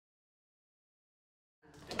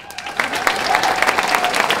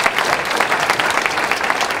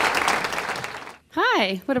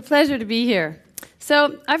Hi, what a pleasure to be here.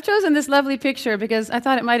 So I've chosen this lovely picture because I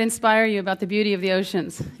thought it might inspire you about the beauty of the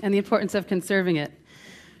oceans and the importance of conserving it.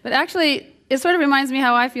 But actually, it sort of reminds me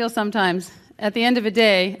how I feel sometimes at the end of a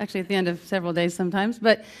day, actually at the end of several days sometimes,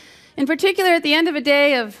 but in particular at the end of a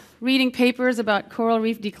day of reading papers about coral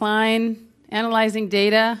reef decline, analyzing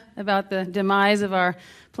data about the demise of our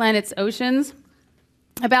planet's oceans,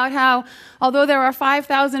 about how, although there are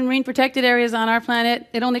 5,000 marine protected areas on our planet,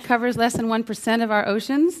 it only covers less than 1% of our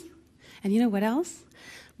oceans. And you know what else?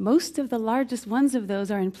 Most of the largest ones of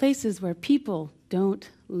those are in places where people don't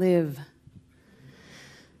live.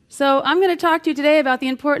 So I'm going to talk to you today about the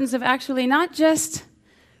importance of actually not just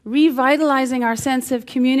revitalizing our sense of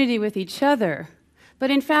community with each other,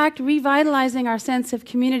 but in fact revitalizing our sense of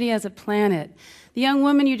community as a planet. The young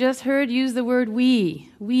woman you just heard used the word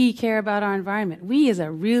we. We care about our environment. We is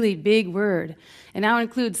a really big word, and now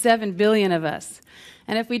includes 7 billion of us.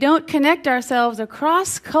 And if we don't connect ourselves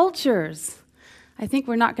across cultures, I think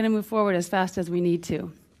we're not going to move forward as fast as we need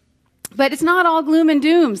to. But it's not all gloom and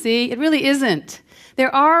doom, see? It really isn't.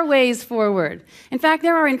 There are ways forward. In fact,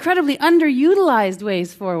 there are incredibly underutilized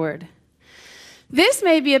ways forward. This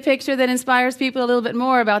may be a picture that inspires people a little bit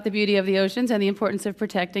more about the beauty of the oceans and the importance of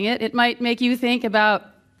protecting it. It might make you think about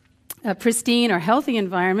a pristine or healthy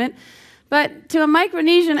environment, but to a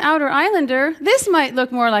Micronesian outer islander, this might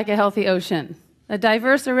look more like a healthy ocean, a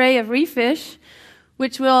diverse array of reef fish,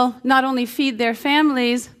 which will not only feed their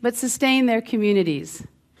families, but sustain their communities.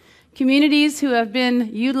 Communities who have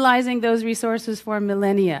been utilizing those resources for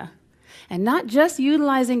millennia. And not just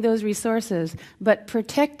utilizing those resources, but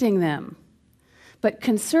protecting them, but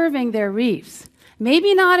conserving their reefs.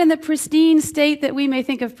 Maybe not in the pristine state that we may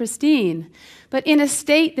think of pristine, but in a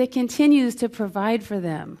state that continues to provide for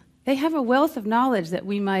them. They have a wealth of knowledge that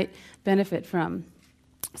we might benefit from.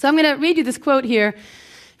 So I'm going to read you this quote here,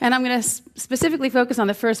 and I'm going to specifically focus on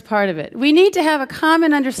the first part of it. We need to have a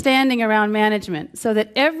common understanding around management so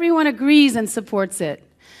that everyone agrees and supports it.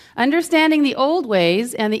 Understanding the old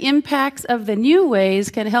ways and the impacts of the new ways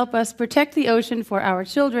can help us protect the ocean for our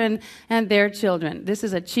children and their children. This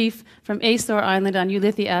is a chief from Azore Island on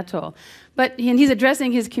Ulithi Atoll. And he's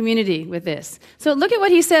addressing his community with this. So look at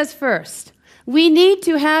what he says first. We need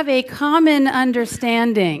to have a common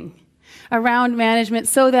understanding around management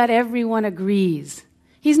so that everyone agrees.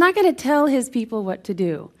 He's not going to tell his people what to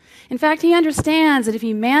do. In fact, he understands that if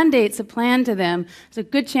he mandates a plan to them, there's a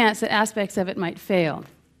good chance that aspects of it might fail.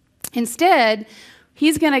 Instead,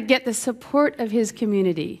 he's going to get the support of his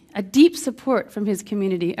community, a deep support from his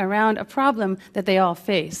community around a problem that they all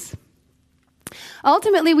face.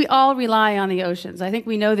 Ultimately, we all rely on the oceans. I think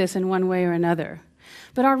we know this in one way or another.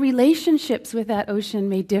 But our relationships with that ocean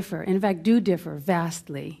may differ, in fact, do differ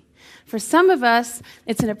vastly. For some of us,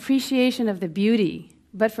 it's an appreciation of the beauty,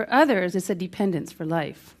 but for others, it's a dependence for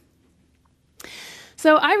life.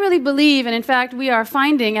 So I really believe, and in fact we are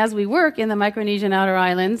finding as we work in the Micronesian Outer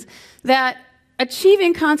Islands, that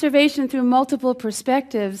achieving conservation through multiple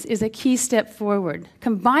perspectives is a key step forward,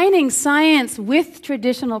 combining science with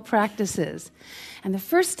traditional practices. And the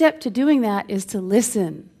first step to doing that is to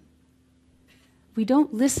listen. We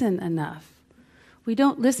don't listen enough. We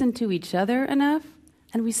don't listen to each other enough,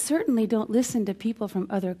 and we certainly don't listen to people from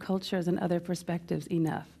other cultures and other perspectives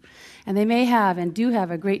enough. And they may have and do have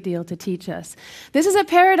a great deal to teach us. This is a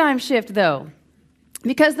paradigm shift, though,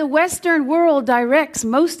 because the Western world directs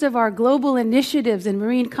most of our global initiatives in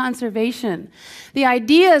marine conservation. The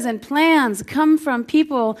ideas and plans come from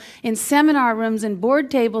people in seminar rooms and board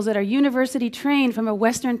tables that are university trained from a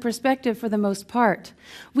Western perspective for the most part.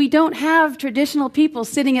 We don't have traditional people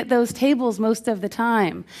sitting at those tables most of the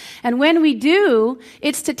time. And when we do,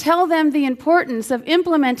 it's to tell them the importance of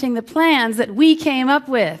implementing the plans that we came up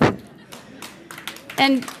with.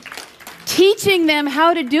 And teaching them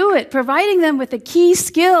how to do it, providing them with the key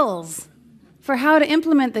skills for how to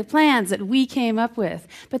implement the plans that we came up with.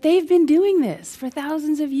 But they've been doing this for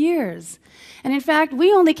thousands of years. And in fact,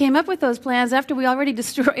 we only came up with those plans after we already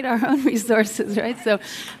destroyed our own resources, right? So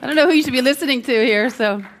I don't know who you should be listening to here.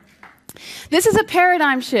 So this is a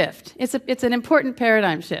paradigm shift. It's an important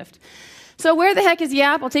paradigm shift. So where the heck is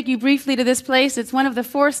Yap? I'll take you briefly to this place. It's one of the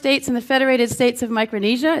 4 states in the Federated States of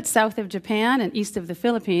Micronesia. It's south of Japan and east of the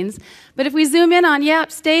Philippines. But if we zoom in on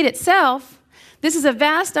Yap State itself, this is a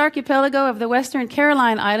vast archipelago of the Western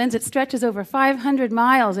Caroline Islands. It stretches over 500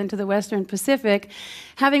 miles into the Western Pacific,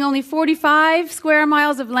 having only 45 square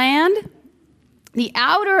miles of land. The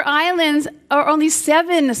outer islands are only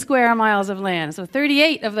 7 square miles of land, so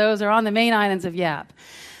 38 of those are on the main islands of Yap.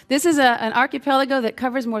 This is an archipelago that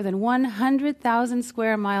covers more than 100,000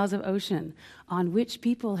 square miles of ocean on which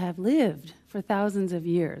people have lived for thousands of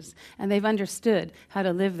years, and they've understood how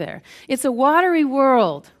to live there. It's a watery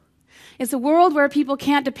world. It's a world where people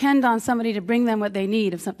can't depend on somebody to bring them what they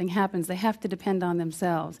need if something happens. They have to depend on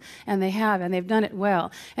themselves, and they have, and they've done it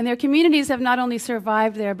well. And their communities have not only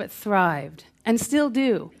survived there, but thrived, and still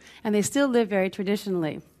do, and they still live very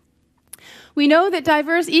traditionally. We know that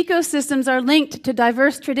diverse ecosystems are linked to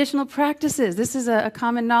diverse traditional practices. This is a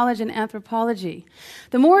common knowledge in anthropology.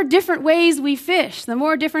 The more different ways we fish, the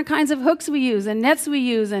more different kinds of hooks we use and nets we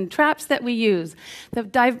use and traps that we use,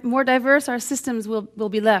 the more diverse our systems will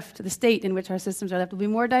be left. The state in which our systems are left will be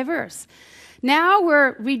more diverse. Now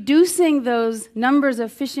we're reducing those numbers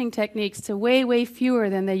of fishing techniques to way, way fewer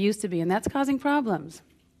than they used to be, and that's causing problems.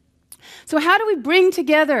 So how do we bring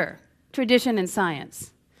together tradition and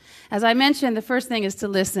science? As I mentioned, the first thing is to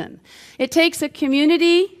listen. It takes a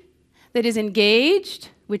community that is engaged,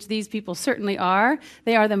 which these people certainly are.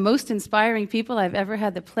 They are the most inspiring people I've ever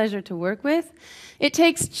had the pleasure to work with. It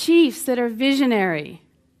takes chiefs that are visionary,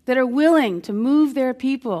 that are willing to move their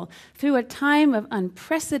people through a time of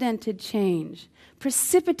unprecedented change,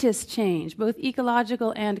 precipitous change, both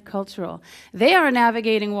ecological and cultural. They are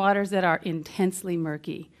navigating waters that are intensely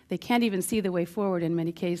murky. They can't even see the way forward in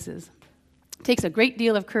many cases. It takes a great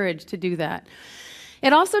deal of courage to do that.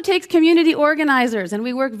 It also takes community organizers, and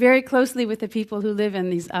we work very closely with the people who live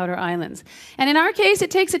in these outer islands. And in our case,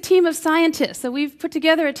 it takes a team of scientists. So we've put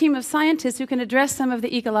together a team of scientists who can address some of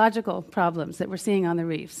the ecological problems that we're seeing on the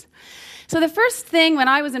reefs. So the first thing when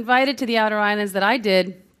I was invited to the outer islands that I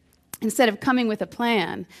did, instead of coming with a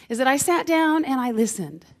plan, is that I sat down and I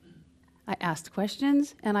listened. I asked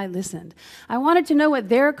questions and I listened. I wanted to know what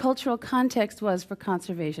their cultural context was for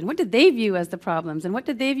conservation. What did they view as the problems and what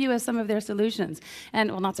did they view as some of their solutions?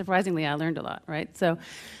 And, well, not surprisingly, I learned a lot, right? So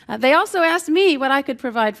they also asked me what I could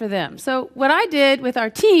provide for them. So what I did with our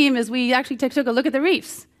team is we actually took a look at the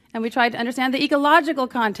reefs and we tried to understand the ecological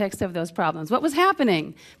context of those problems. What was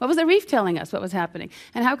happening? What was the reef telling us what was happening?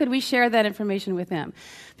 And how could we share that information with them?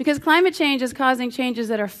 Because climate change is causing changes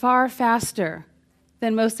that are far faster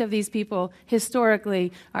than most of these people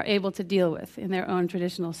historically are able to deal with in their own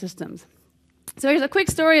traditional systems. So here's a quick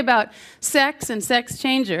story about sex and sex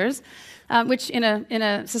changers, which in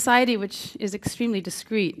a society which is extremely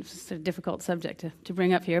discreet. It's a difficult subject to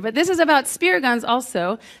bring up here. But this is about spear guns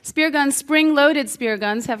also. Spear guns, spring-loaded spear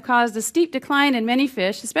guns, have caused a steep decline in many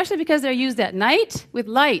fish, especially because they're used at night with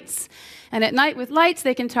lights. And at night with lights,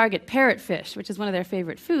 they can target parrotfish, which is one of their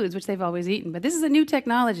favorite foods, which they've always eaten. But this is a new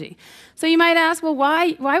technology. So you might ask, well,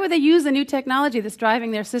 why would they use a new technology that's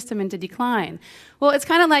driving their system into decline? Well, it's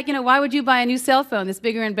kind of like, why would you buy a new cell phone that's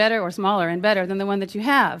bigger and better or smaller and better than the one that you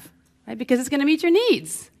have? Right? Because it's going to meet your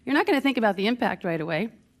needs. You're not going to think about the impact right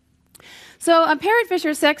away. So parrotfish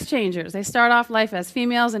are sex changers. They start off life as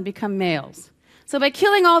females and become males. So by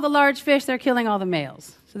killing all the large fish, they're killing all the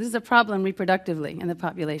males. So this is a problem reproductively in the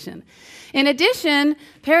population. In addition,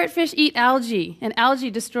 parrotfish eat algae, and algae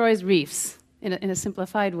destroys reefs in a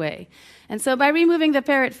simplified way. And so by removing the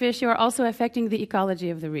parrotfish, you are also affecting the ecology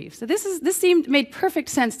of the reef. So this made perfect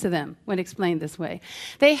sense to them when explained this way.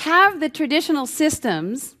 They have the traditional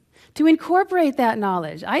systems to incorporate that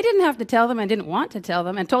knowledge. I didn't have to tell them, I didn't want to tell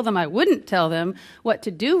them, and told them I wouldn't tell them what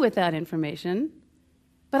to do with that information,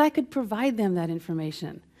 but I could provide them that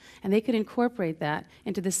information. And they could incorporate that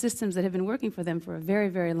into the systems that have been working for them for a very,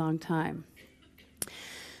 very long time.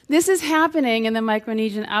 This is happening in the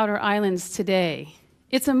Micronesian outer islands today.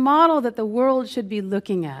 It's a model that the world should be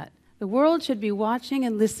looking at. The world should be watching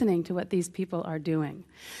and listening to what these people are doing.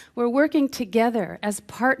 We're working together as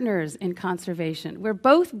partners in conservation. We're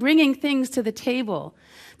both bringing things to the table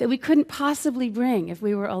that we couldn't possibly bring if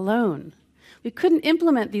we were alone. We couldn't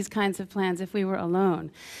implement these kinds of plans if we were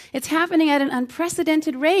alone. It's happening at an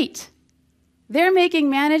unprecedented rate. They're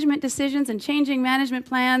making management decisions and changing management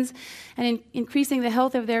plans and increasing the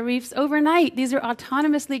health of their reefs overnight. These are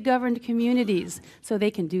autonomously governed communities, so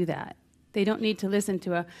they can do that. They don't need to listen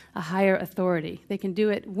to a higher authority. They can do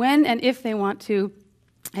it when and if they want to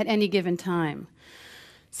at any given time.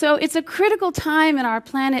 So it's a critical time in our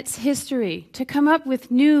planet's history to come up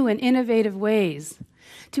with new and innovative ways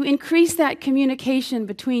to increase that communication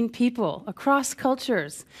between people across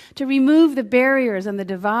cultures, to remove the barriers and the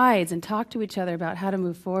divides and talk to each other about how to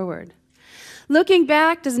move forward. Looking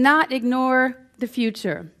back does not ignore the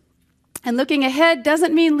future. And looking ahead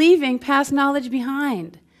doesn't mean leaving past knowledge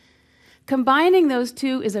behind. Combining those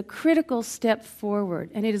two is a critical step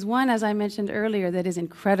forward, and it is one, as I mentioned earlier, that is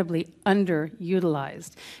incredibly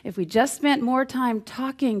underutilized. If we just spent more time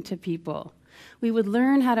talking to people, we would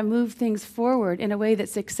learn how to move things forward in a way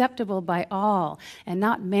that's acceptable by all and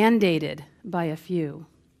not mandated by a few.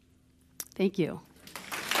 Thank you.